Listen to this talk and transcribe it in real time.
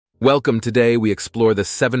Welcome. Today we explore the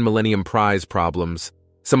 7 Millennium Prize Problems,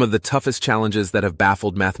 some of the toughest challenges that have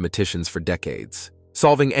baffled mathematicians for decades.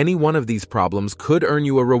 Solving any one of these problems could earn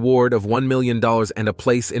you a reward of $1 million and a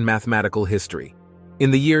place in mathematical history.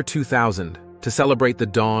 In the year 2000, to celebrate the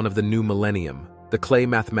dawn of the new millennium, the Clay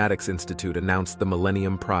Mathematics Institute announced the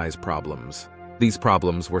Millennium Prize Problems. These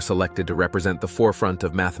problems were selected to represent the forefront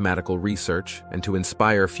of mathematical research and to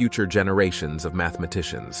inspire future generations of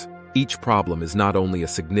mathematicians. Each problem is not only a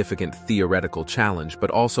significant theoretical challenge but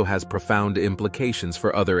also has profound implications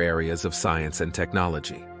for other areas of science and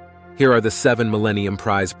technology. Here are the 7 Millennium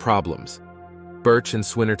Prize Problems. Birch and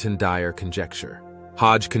Swinnerton-Dyer Conjecture,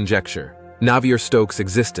 Hodge Conjecture, Navier-Stokes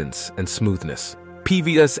Existence and Smoothness,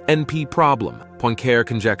 PVS-NP Problem, Poincaré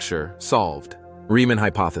Conjecture, Solved, Riemann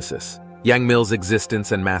Hypothesis, Yang-Mills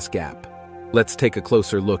Existence and Mass Gap. Let's take a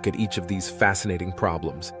closer look at each of these fascinating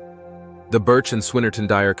problems. The Birch and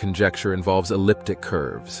Swinnerton-Dyer conjecture involves elliptic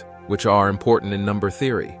curves, which are important in number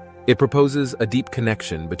theory. It proposes a deep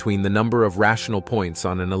connection between the number of rational points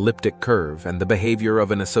on an elliptic curve and the behavior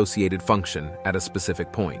of an associated function at a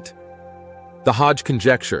specific point. The Hodge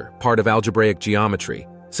conjecture, part of algebraic geometry,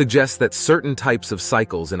 suggests that certain types of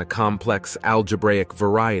cycles in a complex algebraic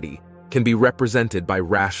variety can be represented by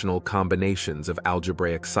rational combinations of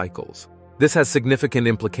algebraic cycles. This has significant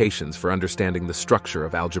implications for understanding the structure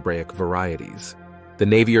of algebraic varieties. The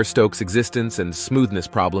Navier-Stokes Existence and Smoothness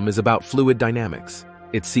problem is about fluid dynamics.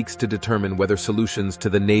 It seeks to determine whether solutions to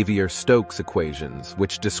the Navier-Stokes equations,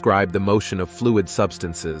 which describe the motion of fluid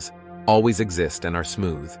substances, always exist and are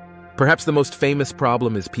smooth. Perhaps the most famous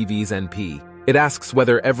problem is PVS-NP. It asks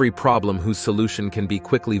whether every problem whose solution can be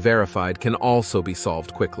quickly verified can also be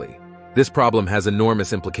solved quickly. This problem has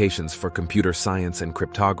enormous implications for computer science and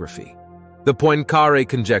cryptography. The Poincaré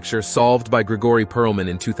Conjecture, solved by Grigori Perelman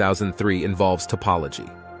in 2003, involves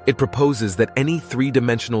topology. It proposes that any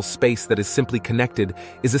three-dimensional space that is simply connected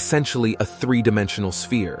is essentially a three-dimensional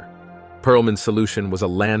sphere. Perelman's solution was a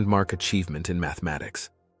landmark achievement in mathematics.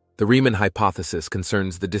 The Riemann hypothesis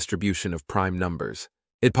concerns the distribution of prime numbers.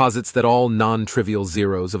 It posits that all non-trivial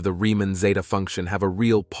zeros of the Riemann zeta function have a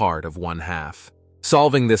real part of 1/2.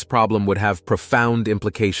 Solving this problem would have profound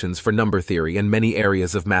implications for number theory and many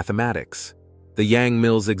areas of mathematics. The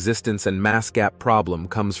Yang-Mills Existence and Mass Gap problem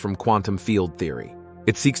comes from quantum field theory.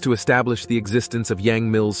 It seeks to establish the existence of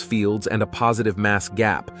Yang-Mills fields and a positive mass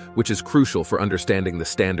gap, which is crucial for understanding the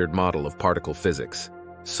standard model of particle physics.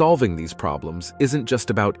 Solving these problems isn't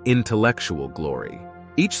just about intellectual glory.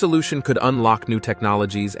 Each solution could unlock new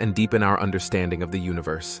technologies and deepen our understanding of the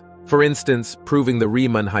universe. For instance, proving the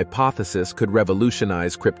Riemann hypothesis could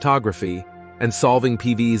revolutionize cryptography, and solving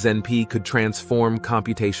PVS-NP could transform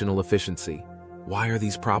computational efficiency. Why are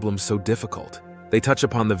these problems so difficult? They touch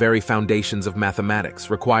upon the very foundations of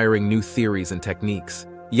mathematics, requiring new theories and techniques.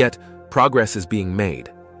 Yet, progress is being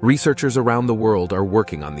made. Researchers around the world are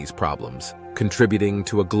working on these problems, contributing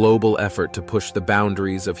to a global effort to push the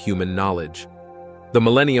boundaries of human knowledge. The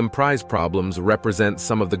Millennium Prize Problems represent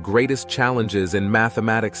some of the greatest challenges in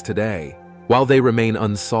mathematics today. While they remain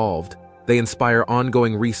unsolved, they inspire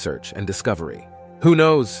ongoing research and discovery. Who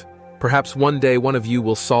knows? Perhaps one day one of you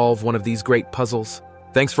will solve one of these great puzzles.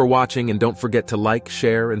 Thanks for watching, and don't forget to like,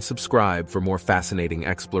 share, and subscribe for more fascinating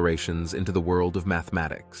explorations into the world of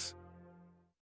mathematics.